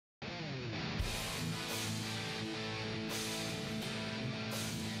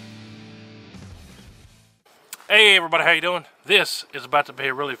Hey everybody, how you doing? This is about to be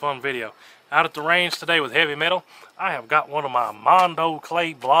a really fun video. Out at the range today with heavy metal, I have got one of my Mondo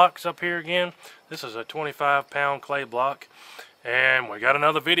clay blocks up here again. This is a 25-pound clay block, and we got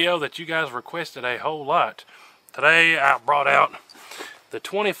another video that you guys requested a whole lot. Today I brought out the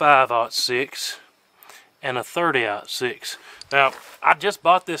 25-06 and a 30-06. Now I just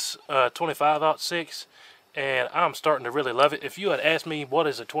bought this 25-06 and I'm starting to really love it. If you had asked me what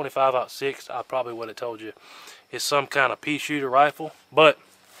is a 25-06, I probably would have told you it's some kind of pea shooter rifle. But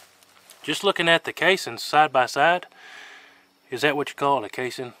just looking at the casings side by side, is that what you call it, a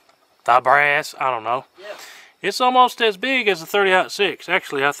casing? The brass? I don't know. Yeah. It's almost as big as the 30-06.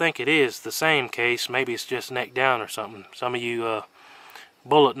 Actually, I think it is the same case. Maybe it's just neck down or something. Some of you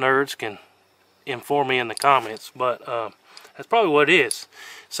bullet nerds can inform me in the comments, but that's probably what it is.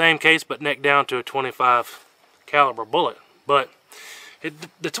 Same case, but neck down to a 25 caliber bullet. But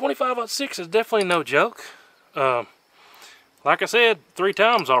the 25-06 is definitely no joke. Like I said 3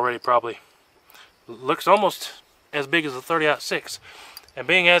 times already, probably. Looks almost as big as the 30-06. And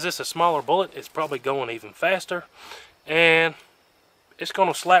being as it's a smaller bullet, it's probably going even faster. And it's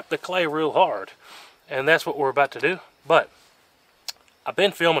going to slap the clay real hard. And that's what we're about to do. But I've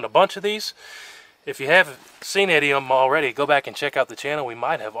been filming a bunch of these. If you haven't seen any of them already, go back and check out the channel. We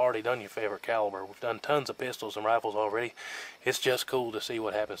might have already done your favorite caliber. We've done tons of pistols and rifles already. It's just cool to see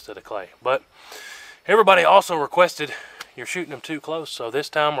what happens to the clay. But everybody also requested you're shooting them too close, so this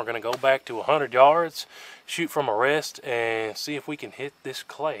time we're going to go back to 100 yards, shoot from a rest, and see if we can hit this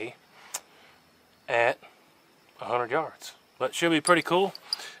clay at 100 yards. But it should be pretty cool.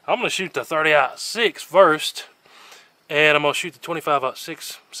 I'm going to shoot the 30-06 first, and I'm going to shoot the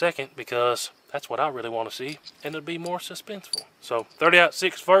 25-06 second, because that's what I really want to see, and it'll be more suspenseful. So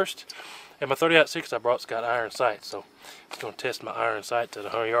 30-06 first, and my 30-06 I brought's got iron sights, so I'm going to test my iron sight to the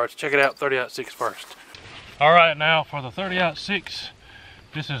 100 yards. Check it out, 30-06 first. Alright, now for the 30-06,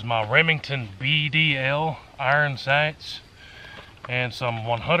 this is my Remington BDL iron sights and some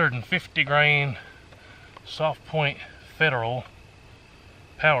 150 grain soft point Federal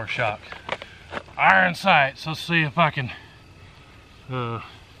Power Shock iron sights. Let's see if I can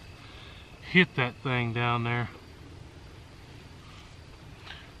hit that thing down there.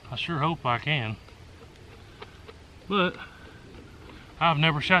 I sure hope I can, but I've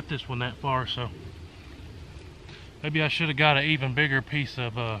never shot this one that far, so maybe I should have got an even bigger piece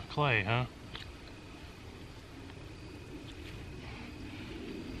of clay, huh?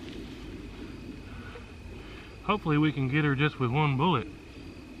 Hopefully we can get her just with one bullet,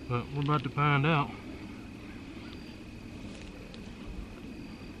 but we're about to find out.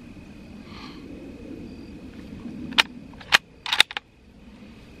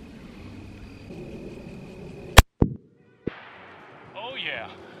 Oh yeah.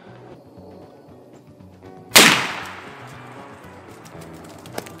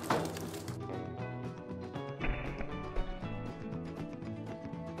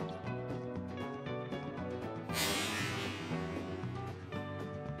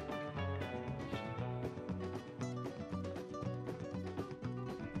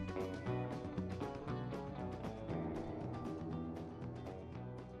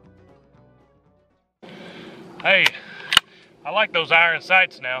 Hey, I like those iron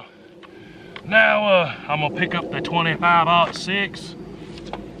sights now. Now I'm gonna pick up the 25-06.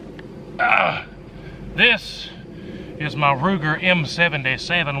 This is my Ruger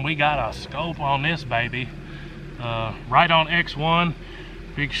M77. We got a scope on this baby. Right on X1.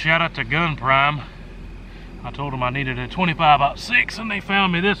 Big shout out to Gun Prime. I told them I needed a 25-06 and they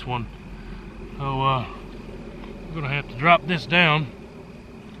found me this one. So I'm gonna have to drop this down.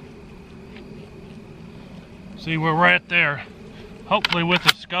 See, we're right there. Hopefully with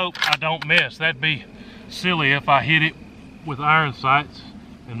the scope I don't miss. That'd be silly if I hit it with iron sights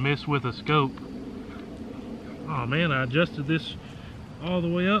and miss with a scope. Oh man, I adjusted this all the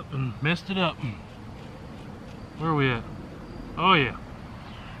way up and messed it up. Where are we at? Oh yeah,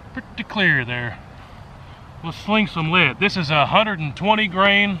 pretty clear there. Let's sling some lead. This is a 120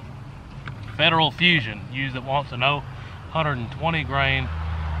 grain Federal Fusion. You that wants to know, 120 grain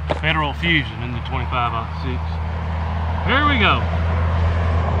Federal Fusion in the 25-06. Here we go.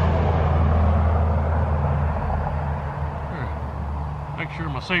 Here. Make sure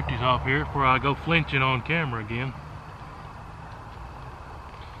my safety's off here before I go flinching on camera again.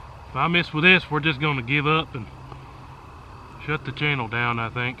 If I miss with this, we're just going to give up and shut the channel down, I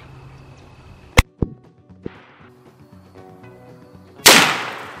think.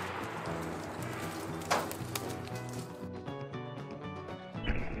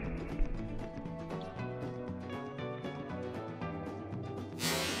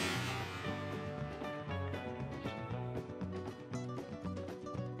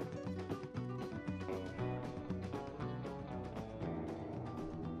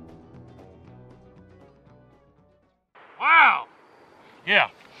 Yeah,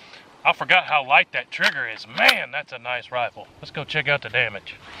 I forgot how light that trigger is. Man, that's a nice rifle. Let's go check out the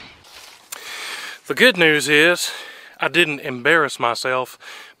damage. The good news is I didn't embarrass myself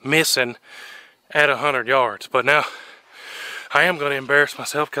missing at 100 yards. But now I am going to embarrass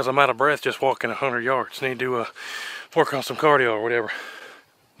myself because I'm out of breath just walking 100 yards. Need to work on some cardio or whatever.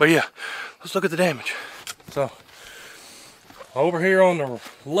 But yeah, let's look at the damage. So, over here on the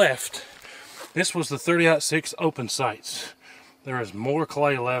left, this was the 30-06 open sights. There is more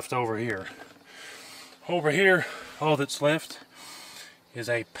clay left over here. Over here, all that's left is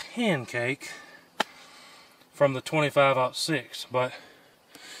a pancake from the 25-06, but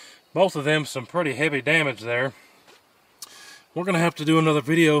both of them some pretty heavy damage there. We're gonna have to do another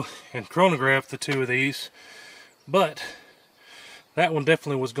video and chronograph the two of these, but that one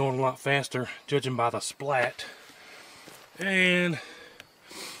definitely was going a lot faster, judging by the splat. And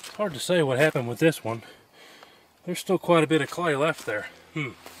it's hard to say what happened with this one. There's still quite a bit of clay left there.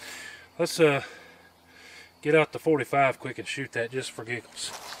 Let's get out the 45 quick and shoot that just for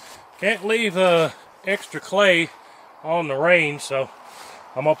giggles. Can't leave extra clay on the range, so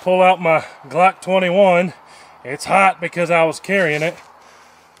I'm gonna pull out my Glock 21. It's hot because I was carrying it.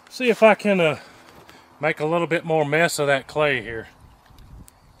 See if I can make a little bit more mess of that clay here.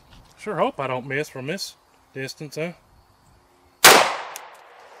 Sure hope I don't miss from this distance, huh?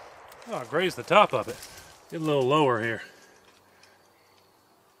 Oh, I grazed the top of it. Get a little lower here.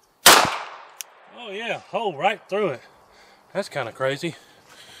 Oh yeah, hole right through it. That's kind of crazy.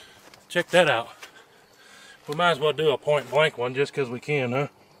 Check that out. We might as well do a point blank one just because we can, huh?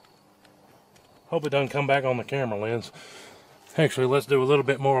 Hope it doesn't come back on the camera lens. Actually, let's do a little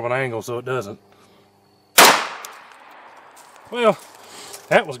bit more of an angle so it doesn't. Well,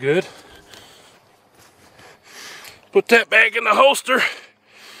 that was good. Put that back in the holster.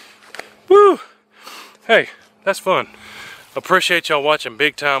 Woo! Hey, that's fun. Appreciate y'all watching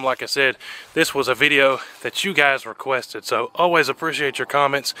big time. Like I said, this was a video that you guys requested, so always appreciate your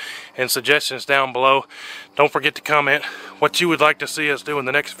comments and suggestions down below. Don't forget to comment what you would like to see us do in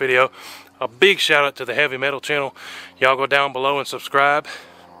the next video. A big shout out to the Heavy Metal channel. Y'all go down below and subscribe.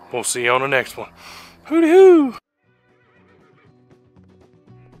 We'll see you on the next one. Hooty hoo!